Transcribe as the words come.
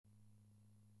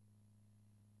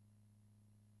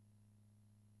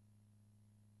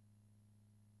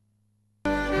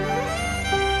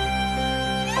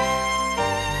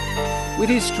With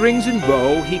his strings and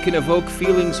bow, he can evoke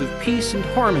feelings of peace and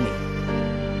harmony.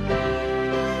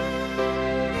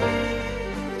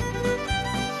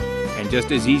 And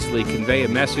just as easily convey a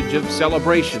message of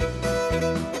celebration.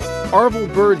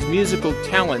 Arvel Bird's musical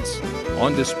talents,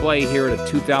 on display here at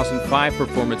a 2005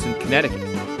 performance in Connecticut,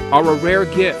 are a rare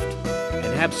gift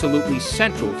and absolutely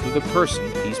central to the person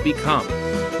he's become.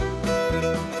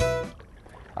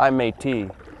 I'm Métis,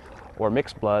 or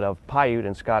mixed blood of Paiute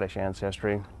and Scottish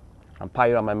ancestry. I'm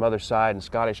Paiute on my mother's side and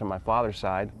Scottish on my father's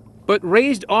side. But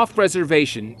raised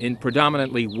off-reservation in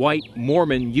predominantly white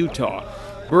Mormon Utah,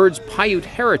 Bird's Paiute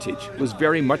heritage was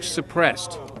very much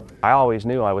suppressed. I always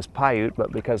knew I was Paiute,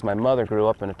 but because my mother grew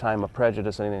up in a time of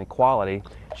prejudice and inequality,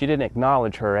 she didn't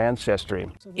acknowledge her ancestry.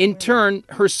 In turn,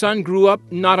 her son grew up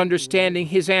not understanding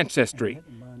his ancestry,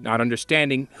 not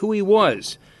understanding who he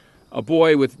was, a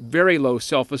boy with very low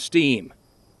self-esteem.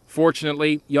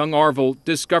 Fortunately, young Arvel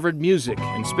discovered music,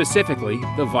 and specifically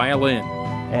the violin.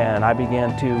 And I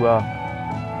began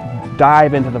to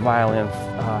dive into the violin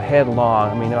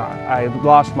headlong. I mean, I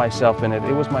lost myself in it.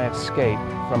 It was my escape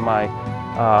from my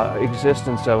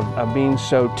existence of being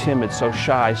so timid, so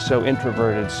shy, so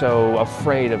introverted, so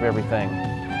afraid of everything.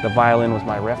 The violin was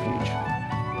my refuge.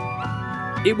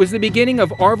 It was the beginning of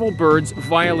Arvel Bird's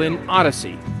violin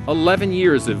odyssey, 11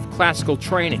 years of classical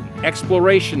training,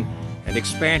 exploration, and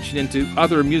expansion into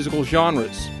other musical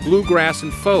genres, bluegrass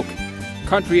and folk,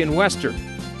 country and western,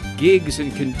 gigs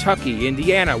in Kentucky,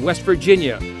 Indiana, West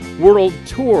Virginia, world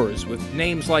tours with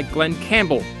names like Glenn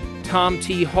Campbell, Tom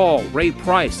T. Hall, Ray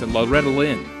Price, and Loretta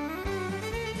Lynn.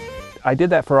 I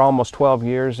did that for almost 12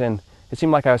 years, and it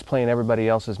seemed like I was playing everybody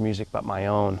else's music but my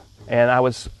own. And I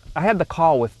had the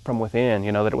call from within,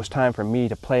 you know, that it was time for me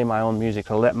to play my own music,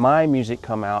 to let my music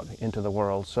come out into the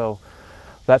world. So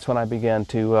that's when I began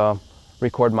to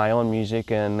record my own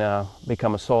music and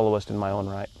become a soloist in my own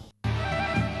right.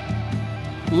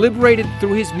 Liberated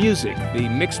through his music, the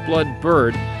mixed-blood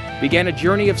Bird began a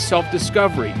journey of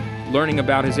self-discovery, learning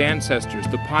about his ancestors,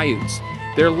 the Paiutes,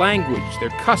 their language, their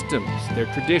customs, their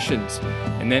traditions,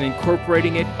 and then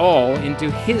incorporating it all into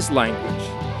his language,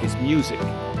 his music.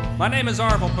 My name is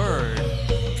Arvel Bird.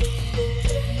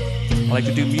 I like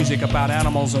to do music about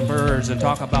animals and birds and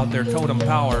talk about their totem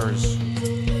powers.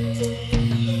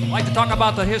 I like to talk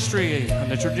about the history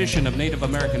and the tradition of Native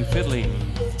American fiddling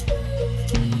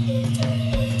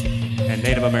and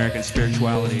Native American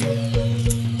spirituality.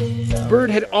 Bird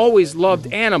had always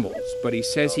loved animals, but he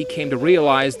says he came to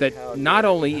realize that not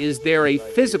only is there a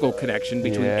physical connection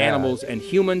between animals and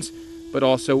humans, but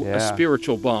also a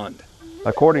spiritual bond.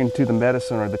 According to the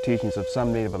medicine or the teachings of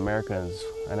some Native Americans,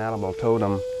 an animal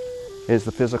totem is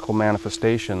the physical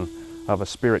manifestation of a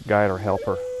spirit guide or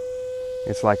helper.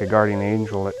 It's like a guardian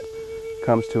angel that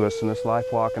comes to us in this life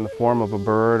walk in the form of a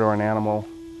bird or an animal,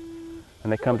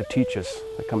 and they come to teach us,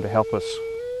 they come to help us.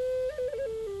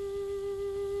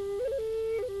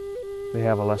 They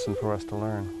have a lesson for us to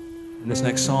learn. And this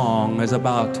next song is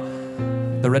about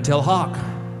the red-tailed hawk,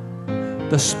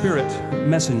 the spirit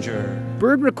messenger.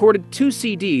 Bird recorded 2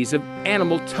 CDs of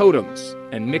animal totems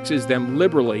and mixes them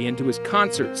liberally into his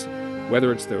concerts,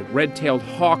 whether it's the red-tailed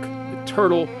hawk, the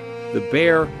turtle, the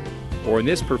bear, or in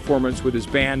this performance with his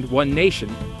band One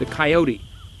Nation, the coyote.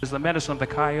 The medicine of the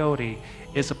coyote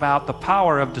is about the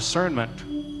power of discernment,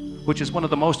 which is one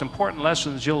of the most important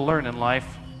lessons you'll learn in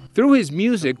life. Through his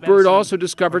music, Bird also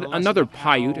discovered another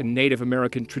Paiute and Native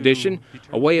American tradition,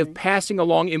 a way of passing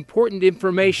along important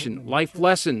information, life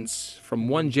lessons, from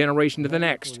one generation to the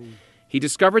next. He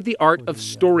discovered the art of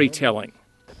storytelling.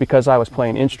 Because I was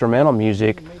playing instrumental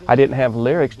music, I didn't have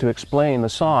lyrics to explain the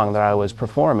song that I was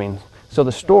performing. So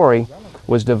the story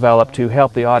was developed to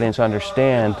help the audience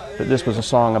understand that this was a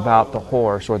song about the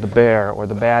horse or the bear or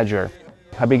the badger.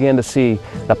 I began to see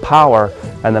the power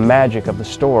and the magic of the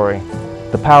story,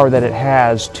 the power that it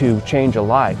has to change a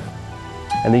life.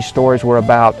 And these stories were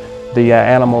about the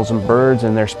animals and birds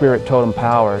and their spirit totem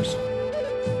powers.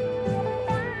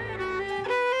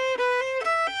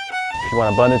 If you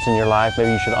want abundance in your life,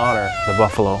 maybe you should honor the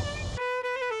buffalo.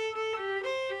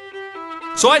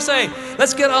 So I say,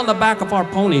 let's get on the back of our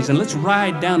ponies and let's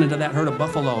ride down into that herd of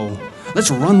buffalo. Let's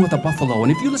run with the buffalo.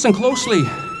 And if you listen closely,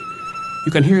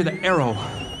 you can hear the arrow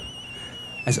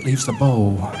as it leaves the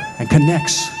bow and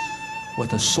connects with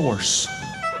the source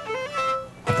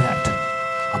of that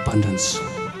abundance.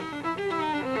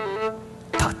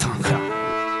 Tatanka.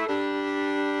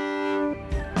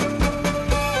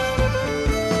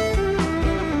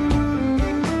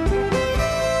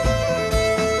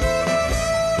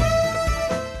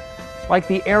 Like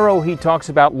the arrow he talks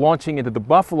about launching into the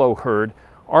buffalo herd,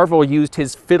 Arvel used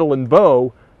his fiddle and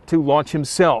bow to launch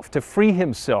himself, to free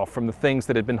himself from the things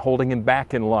that had been holding him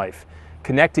back in life,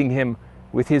 connecting him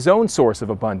with his own source of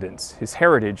abundance, his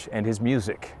heritage and his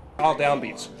music. All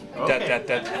downbeats.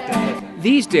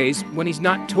 These days, when he's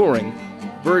not touring,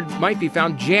 Bird might be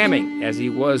found jamming, as he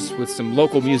was with some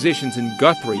local musicians in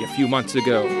Guthrie a few months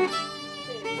ago.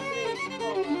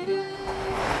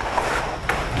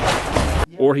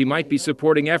 Or he might be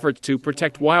supporting efforts to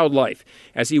protect wildlife,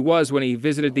 as he was when he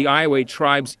visited the Iowa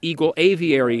tribe's eagle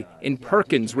aviary in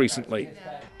Perkins recently.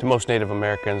 To most Native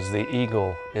Americans, the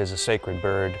eagle is a sacred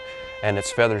bird, and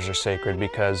its feathers are sacred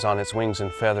because on its wings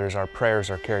and feathers our prayers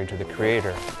are carried to the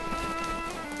Creator.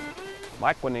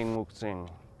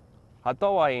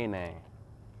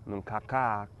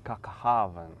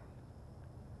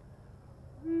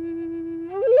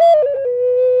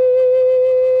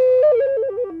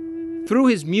 Through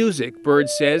his music, Bird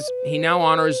says, he now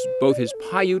honors both his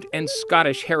Paiute and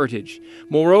Scottish heritage.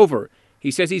 Moreover,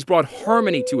 he says he's brought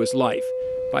harmony to his life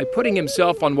by putting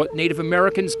himself on what Native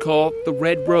Americans call the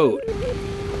Red Road.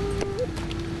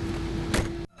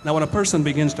 Now, when a person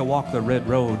begins to walk the Red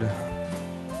Road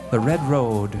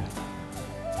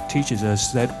teaches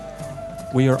us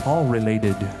that we are all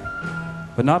related.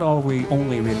 But not are we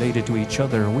only related to each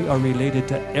other, we are related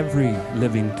to every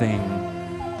living thing.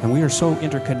 And we are so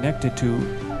interconnected to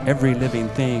every living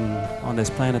thing on this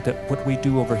planet that what we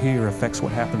do over here affects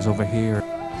what happens over here.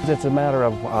 It's a matter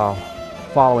of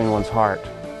following one's heart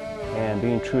and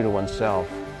being true to oneself,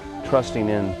 trusting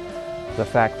in the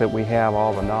fact that we have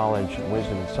all the knowledge and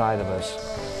wisdom inside of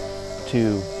us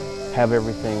to have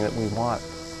everything that we want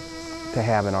to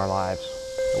have in our lives,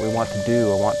 that we want to do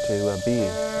or want to be.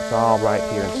 It's all right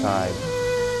here inside.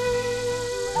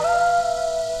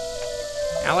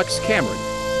 Alex Cameron,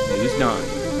 News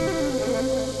 9.